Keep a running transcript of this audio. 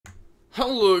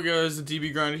Hello guys, the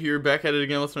DB Grinder here, back at it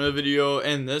again with another video,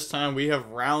 and this time we have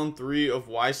round 3 of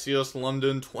YCS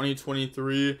London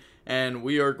 2023, and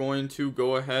we are going to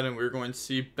go ahead and we're going to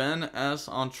see Ben S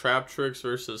on Traptrix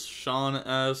versus Sean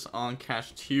S on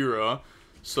Kashtira.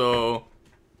 So,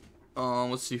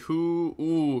 let's see who,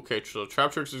 okay, so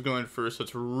Traptrix is going first.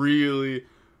 It's really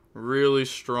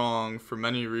strong for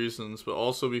many reasons, but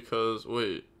also because,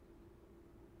 wait.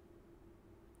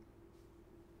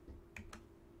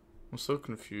 I'm so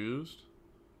confused.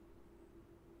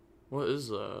 What is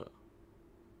that?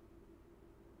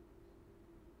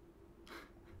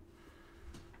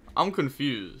 I'm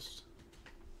confused.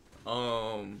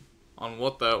 On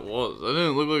what that was. That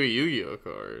didn't look like a Yu-Gi-Oh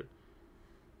card.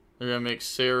 They're gonna make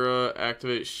Sarah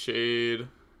activate Shade,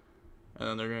 and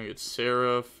then they're gonna get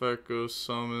Sarah effect go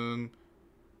summon.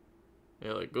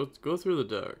 Yeah, like go through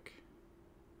the deck.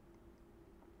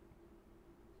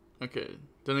 Okay,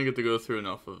 didn't get to go through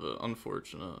enough of it.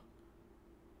 Unfortunate.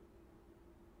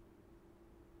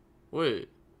 Wait,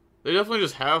 they definitely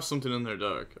just have something in their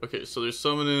deck. Okay, so they're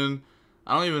summoning.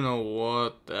 I don't even know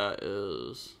what that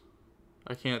is.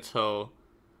 I can't tell.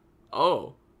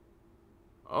 Oh,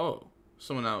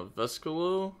 summon out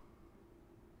Vescalo.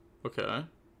 Okay,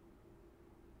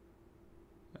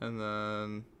 and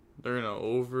then they're gonna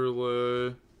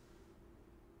overlay.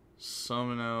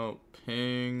 Summon out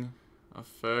Ping.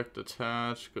 Effect,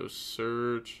 attach, go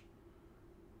search.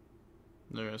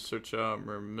 They're gonna search out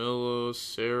Mermillo,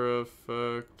 Sarah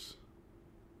effect.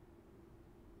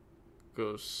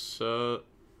 Go set.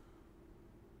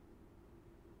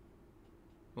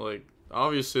 Like,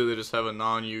 obviously they just have a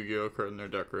non-Yu-Gi-Oh card in their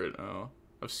deck right now.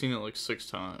 I've seen it like 6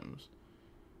 times.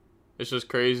 It's just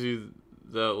crazy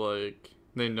that, like,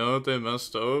 they know that they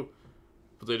messed up,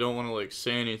 but they don't want to, like,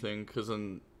 say anything, because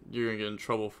then you're gonna get in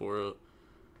trouble for it.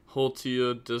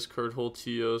 Holtia, discard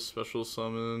Holtia, special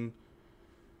summon.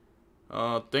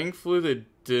 Thankfully they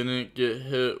didn't get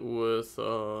hit with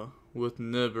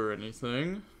Nib or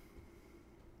anything.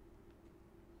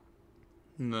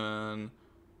 And then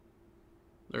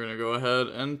they're gonna go ahead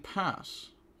and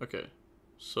pass. Okay,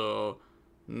 so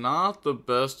not the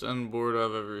best end board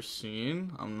I've ever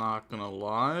seen. I'm not gonna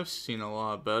lie, I've seen a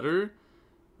lot better.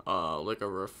 Like a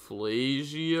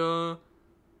Rafflesia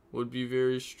would be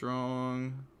very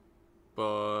strong.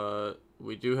 But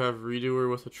we do have Redoer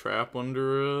with a trap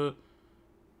under it.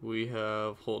 We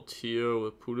have Holtia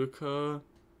with Pudica.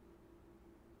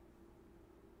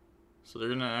 So they're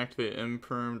gonna activate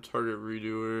Imperm, target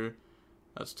Redoer.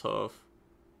 That's tough.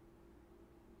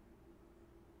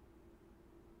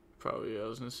 Probably, I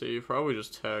was gonna say, you probably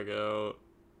just tag out.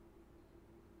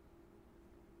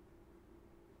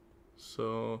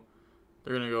 So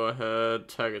they're gonna go ahead,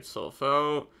 tag itself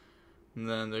out. And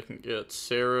then they can get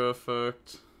Sarah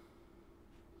effect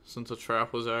since the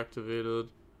trap was activated.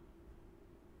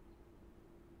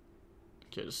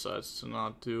 Okay, decides to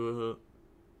not do it.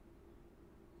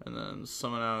 And then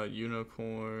summon out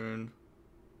Unicorn.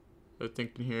 They're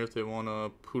thinking here if they want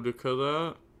to Pudica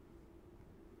that.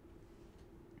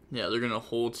 Yeah, they're going to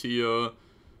Holtia,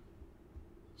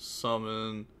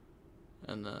 summon,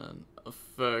 and then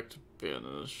effect,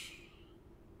 banish.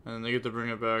 And they get to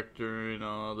bring it back during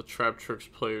the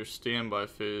Traptrix player's standby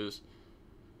phase.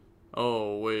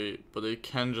 Oh, wait. But they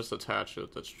can just attach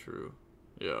it. That's true.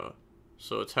 Yeah.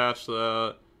 So attach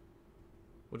that,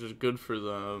 which is good for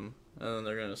them. And then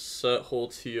they're going to set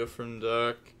Holtia from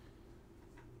deck.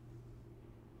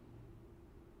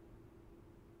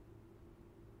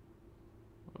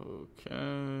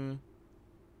 Okay.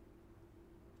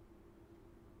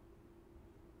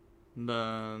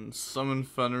 Then summon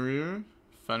Fenrir.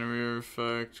 Fenrir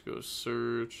effect, go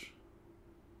search.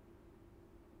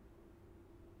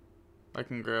 I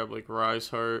can grab like Rise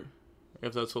Heart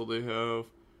if that's all they have.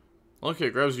 Okay,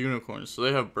 it grabs Unicorn, so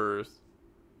they have Birth.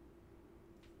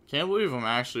 Can't believe I'm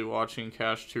actually watching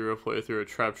Kashtira play through a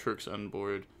Traptrix end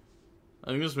board.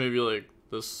 I think this may be like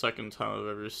the second time I've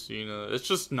ever seen it. It's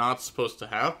just not supposed to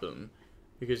happen.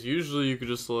 Because usually you could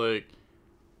just like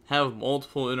have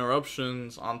multiple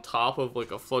interruptions on top of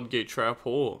like a Floodgate Trap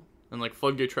Hole. And like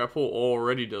Floodgate Trap Hole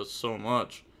already does so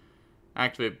much.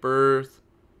 Activate Birth.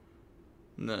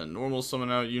 And then normal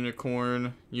summon out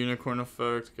Unicorn. Unicorn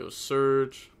effect. Go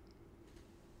search.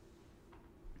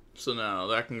 So now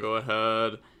that can go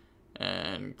ahead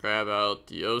and grab out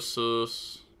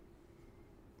Deosis.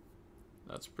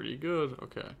 That's pretty good.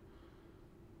 Okay.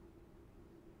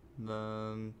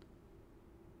 Then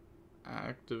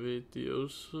activate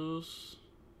Deosis.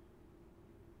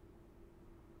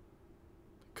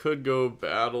 Could go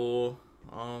battle.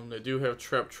 They do have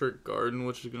Traptrix Garden,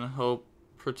 which is gonna help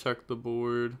protect the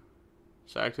board.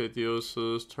 So activate the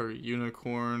Osus, target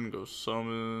Unicorn, go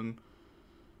summon.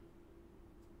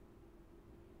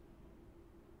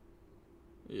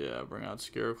 Yeah, bring out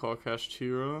Scareclaw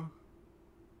Kashtira.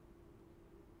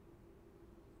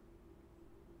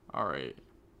 Alright.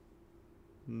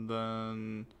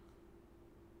 Then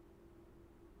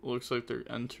looks like they're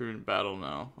entering battle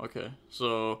now. Okay,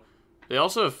 so they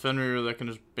also have Fenrir that can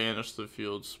just banish the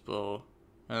field spell,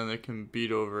 and they can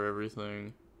beat over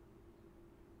everything.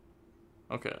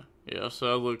 Okay, yeah, so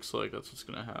that looks like that's what's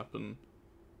gonna happen.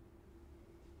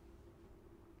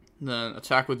 Then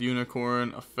attack with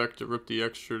Unicorn, effect to rip the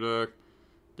extra deck.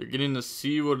 They're getting to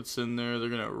see what's in there. They're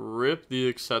gonna rip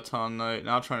the Exceton Knight,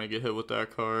 not trying to get hit with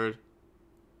that card.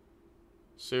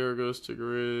 Sarah goes to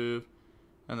grave.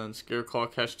 And then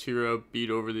Scareclaw Kashtira beat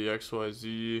over the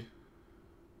XYZ.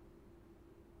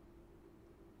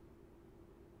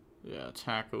 Yeah,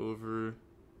 attack over.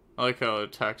 I like how it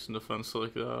attacks and defense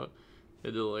like that. They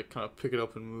do like kind of pick it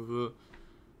up and move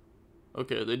it.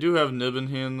 Okay, they do have Nib in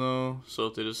hand though, so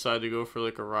if they decide to go for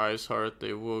like a Rise Heart,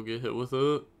 they will get hit with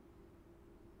it.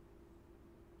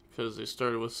 Because they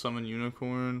started with Summon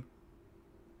Unicorn.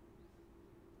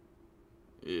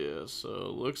 Yeah, so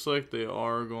it looks like they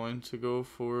are going to go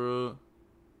for it.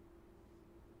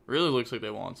 Really looks like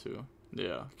they want to.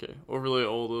 Yeah, okay. Overlay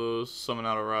all those, summon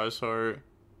out a Rise Heart.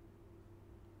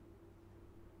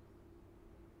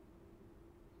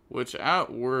 Which,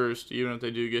 at worst, even if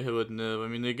they do get hit with Nib, I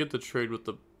mean, they get the trade with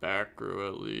the back row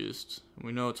at least.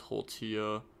 We know it's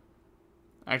Holtia.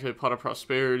 Activate Pot of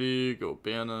Prosperity, go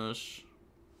Banish.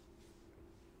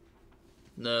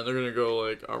 Then they're gonna go,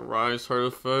 like, a Rise Heart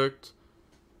effect.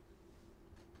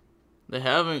 They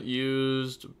haven't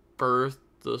used Birth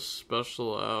the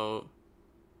special out.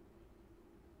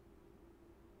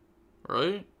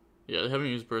 Right? Yeah, they haven't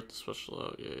used Birth the special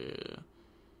out. Yeah.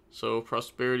 So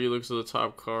Prosperity looks at the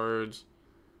top cards.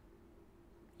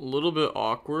 A little bit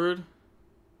awkward.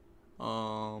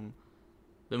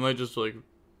 They might just like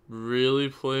really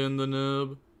play in the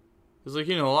Nib. It's like,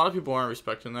 you know, a lot of people aren't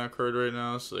respecting that card right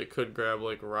now, so they could grab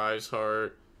like Rise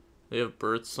Heart. They have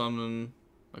Birth Summon.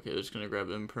 Okay, they're just gonna grab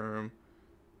Imperm.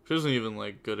 Which isn't even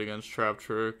like good against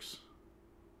Traptrix.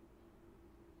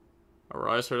 A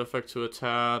Rise Heart effect to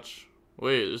attach.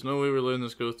 Wait, there's no way we're letting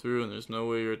this go through, and there's no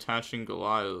way you're attaching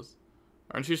Goliath.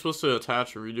 Aren't you supposed to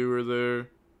attach Redoer there?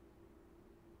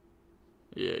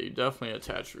 Yeah, you definitely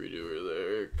attach Redoer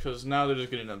there, because now they're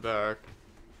just getting it back.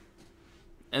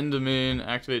 End domain,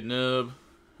 activate Nib,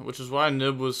 which is why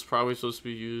Nib was probably supposed to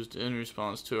be used in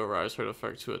response to a Rise Heart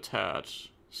effect to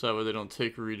attach, so that way they don't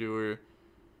take Redoer.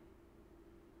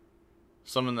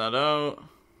 Summon that out.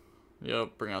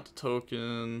 Yep, bring out the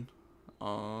token.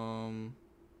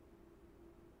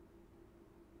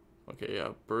 Okay, yeah,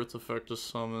 Birth effect to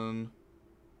summon.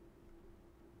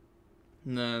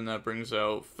 And then that brings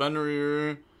out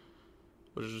Fenrir,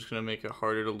 which is just going to make it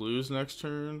harder to lose next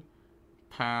turn.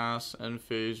 Pass, end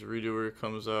phase, Redoer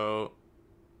comes out,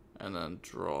 and then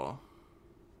draw.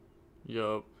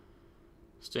 Yup.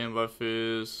 Standby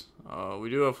phase. We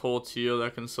do have Holtia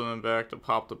that can summon back to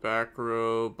pop the back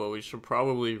row, but we should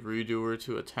probably Redoer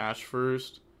to attach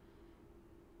first.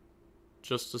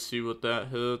 Just to see what that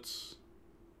hits.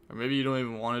 Or maybe you don't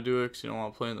even want to do it because you don't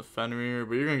want to play in the Fenrir,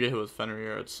 but you're going to get hit with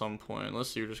Fenrir at some point,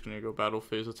 unless you're just going to go battle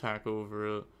phase attack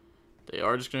over it. They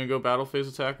are just going to go battle phase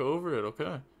attack over it,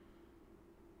 okay.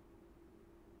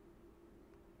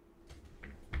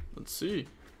 Let's see.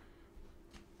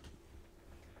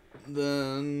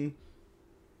 Then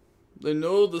they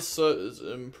know the set is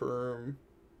Imperm.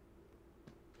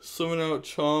 Summon out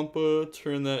Champa,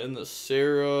 turn that into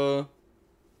Sarah.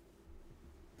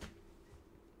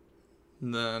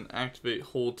 And then activate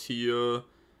Holtia.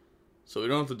 So we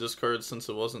don't have to discard since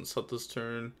it wasn't set this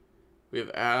turn. We have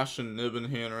Ash and Nib in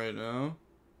hand right now.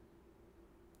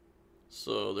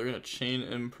 So they're going to chain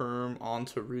Imperm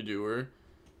onto Redoer.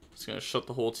 It's going to shut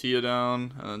the Holtia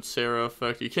down. And then Sarah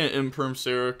effect. You can't Imperm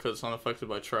Sarah because it's unaffected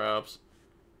by traps.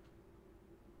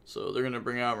 So they're going to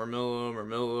bring out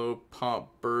Murmillo,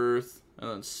 pop Birth, and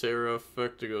then Sarah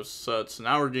effect to go set. So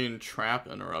now we're getting trap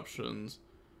interruptions.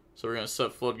 So we're going to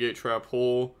set Floodgate Trap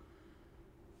Hole.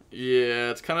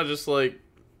 Yeah, it's kind of just like...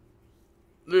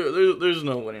 There's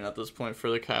no winning at this point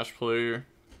for the cash player.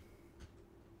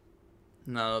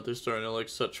 Now that they're starting to like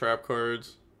set trap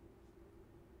cards.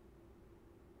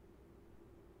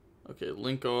 Okay,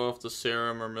 link off the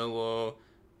Sarah, Murmillo,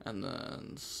 and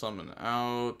then summon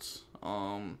out.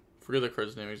 Forget the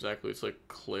card's name exactly. It's like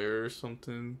Claire or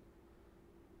something.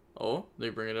 Oh, they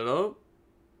bringing it up?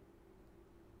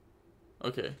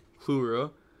 Okay,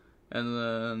 Klura. And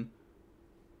then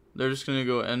they're just gonna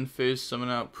go end phase, summon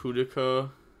out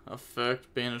Pudica.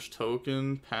 effect, banish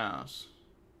token, pass.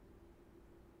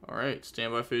 Alright,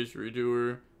 standby phase,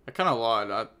 redoer. I kind of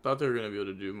lied. I thought they were going to be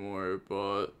able to do more,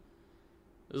 but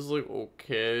this is like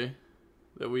okay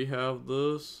that we have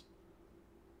this.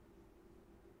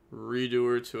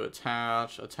 Redoer to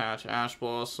attach Ash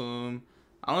Blossom.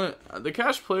 The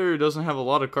cash player doesn't have a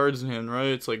lot of cards in hand, right?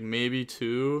 It's like maybe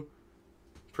 2.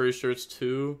 Pretty sure it's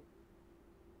 2.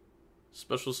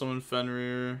 Special summon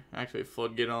Fenrir, activate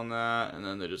Floodgate on that, and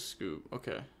then they just scoop.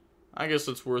 Okay. I guess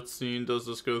it's worth seeing. Does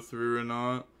this go through or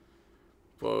not?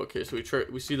 But okay, so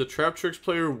we see the Traptrix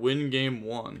player win game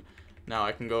 1. Now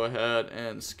I can go ahead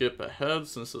and skip ahead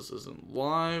since this isn't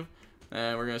live.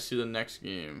 And we're going to see the next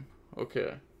game.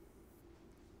 Okay.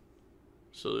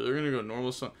 So they're going to go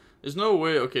normal summon. There's no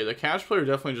way. Okay, the cash player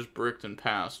definitely just bricked and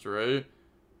passed, right?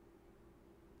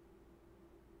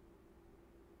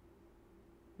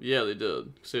 Yeah, they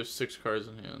did. Because they have 6 cards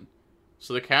in hand.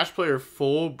 So the cash player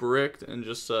full bricked and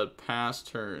just said pass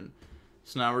turn.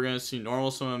 So now we're going to see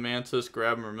normal summon Mantis,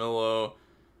 grab Murmillo.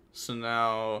 So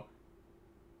now...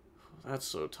 That's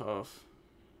so tough.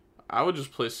 I would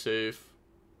just play safe.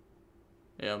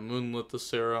 Yeah, Moonlit the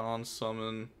Sarah on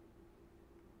summon.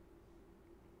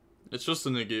 It's just a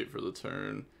negate for the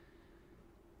turn.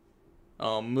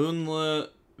 Moonlit,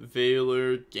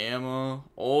 Veiler, Gamma,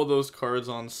 all those cards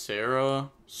on Sarah,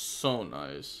 so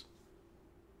nice.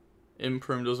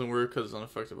 Imperm doesn't work because it's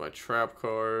unaffected by trap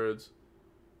cards.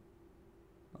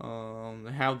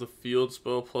 They have the field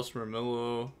spell plus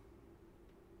Murmillo.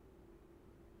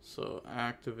 So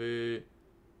activate.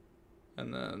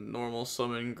 And then normal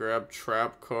summon, grab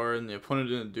trap card, and the opponent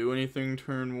didn't do anything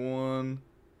turn 1.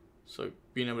 So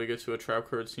being able to get to a trap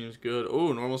card seems good.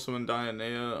 Oh, normal summon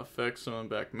Dianea, effect summon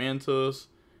back Mantis.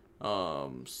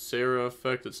 Sarah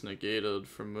effect, it's negated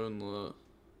from Moonlit.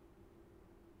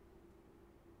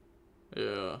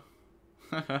 Yeah.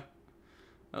 That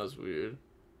was weird.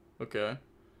 Okay.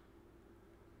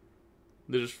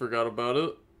 They just forgot about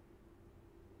it.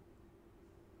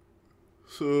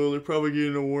 So they're probably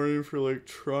getting a warning for like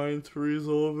trying to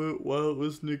resolve it while it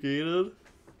was negated.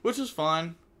 Which is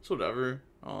fine. It's whatever.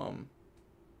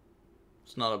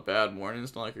 It's not a bad warning.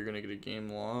 It's not like you're gonna get a game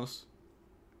loss.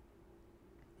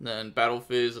 Then battle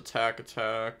phase, attack.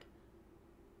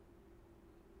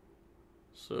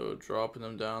 So dropping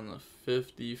them down to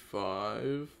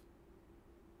 55.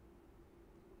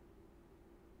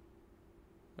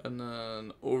 And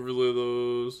then overlay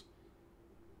those.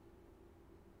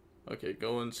 Okay,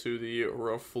 go into the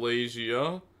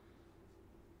Rafflesia.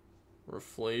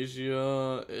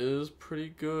 Rafflesia is pretty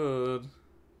good.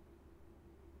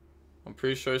 I'm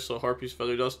pretty sure I saw Harpy's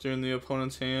Feather Duster in the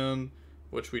opponent's hand,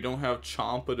 which we don't have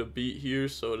Champa to beat here,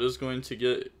 so it is going to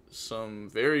get some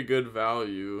very good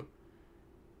value.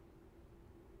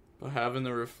 But having the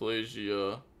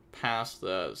Rafflesia past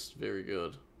that is very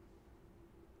good.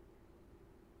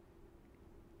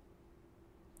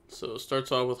 So it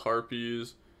starts off with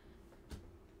Harpies.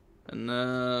 And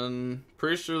then,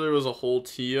 pretty sure there was a whole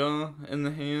Tia in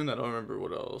the hand. I don't remember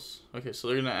what else. Okay, so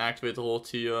they're going to activate the whole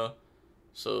Tia.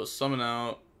 So summon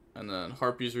out, and then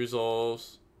Harpies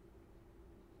resolves.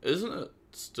 Isn't it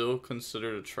still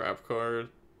considered a trap card?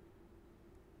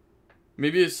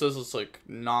 Maybe it says it's like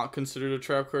not considered a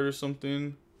trap card or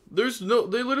something. There's no,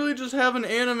 they literally just have an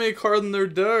anime card in their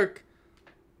deck.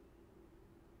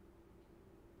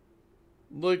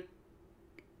 Like,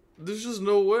 there's just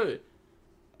no way.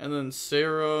 And then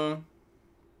Sarah.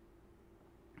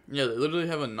 Yeah, they literally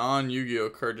have a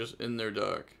non-YuGiOh card just in their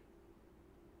deck.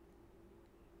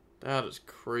 That is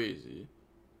crazy.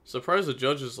 Surprised the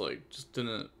judges, like, just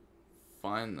didn't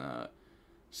find that.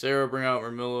 Sarah bring out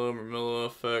Murmillo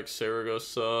effect, Sarah goes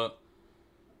Sut.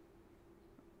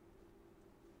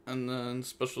 And then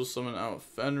special summon out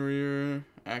Fenrir,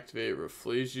 activate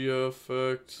Rafflesia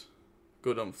effect,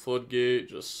 go down Floodgate,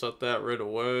 just set that right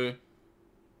away.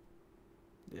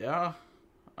 Yeah,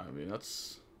 I mean,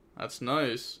 that's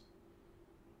nice.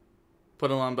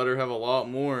 Pokemon better have a lot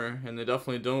more, and they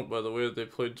definitely don't by the way that they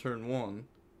played turn 1.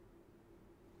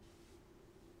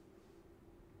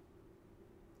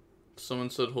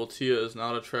 Someone said Holtia is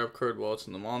not a trap card while it's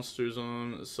in the monster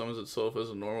zone. It summons itself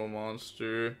as a normal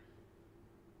monster.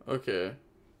 Okay,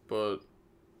 but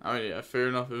I mean, yeah, fair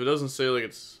enough. If it doesn't say like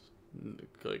it's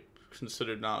like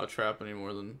considered not a trap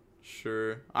anymore, then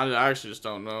sure. I actually just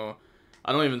don't know.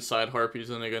 I don't even side Harpies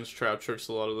in against Traptrix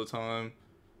a lot of the time,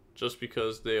 just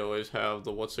because they always have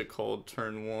the what's it called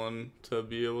turn 1 to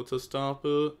be able to stop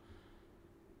it,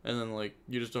 and then like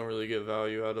you just don't really get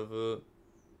value out of it.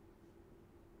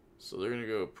 So they're gonna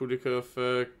go Pudica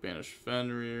effect, banish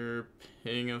Fenrir,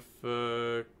 ping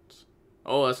effect.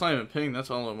 Oh, that's not even ping.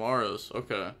 That's on Lamaros.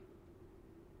 Okay.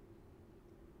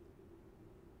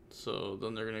 So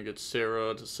then they're gonna get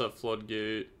Sarah to set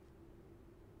Floodgate.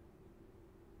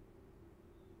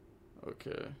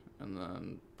 Okay, and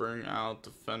then bring out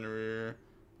the Fenrir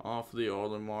off the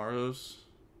Aldamaros.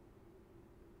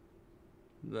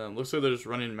 Then looks like they're just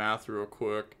running math real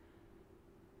quick.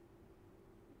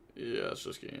 Yeah, it's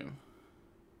just game.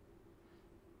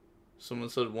 Someone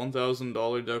said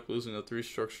 $1,000 deck losing to 3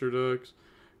 structure decks.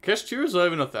 Kashtira's not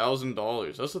even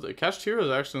 $1,000. That's the thing. Kashtira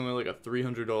is actually only like a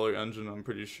 $300 engine, I'm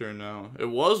pretty sure now. It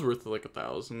was worth like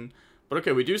 $1,000. But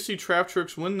okay, we do see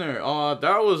Traptrix win there.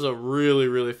 That was a really,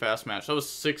 really fast match. That was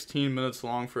 16 minutes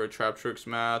long for a Traptrix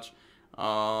match.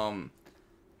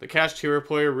 The Kashtira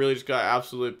player really just got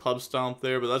absolutely pub stomped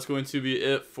there, but that's going to be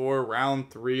it for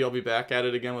round 3. I'll be back at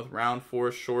it again with round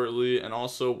 4 shortly, and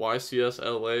also YCS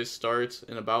LA starts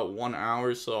in about 1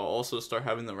 hour, so I'll also start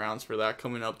having the rounds for that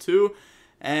coming up too.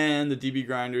 And the DB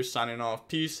Grinders signing off.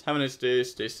 Peace. Have a nice day.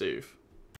 Stay safe.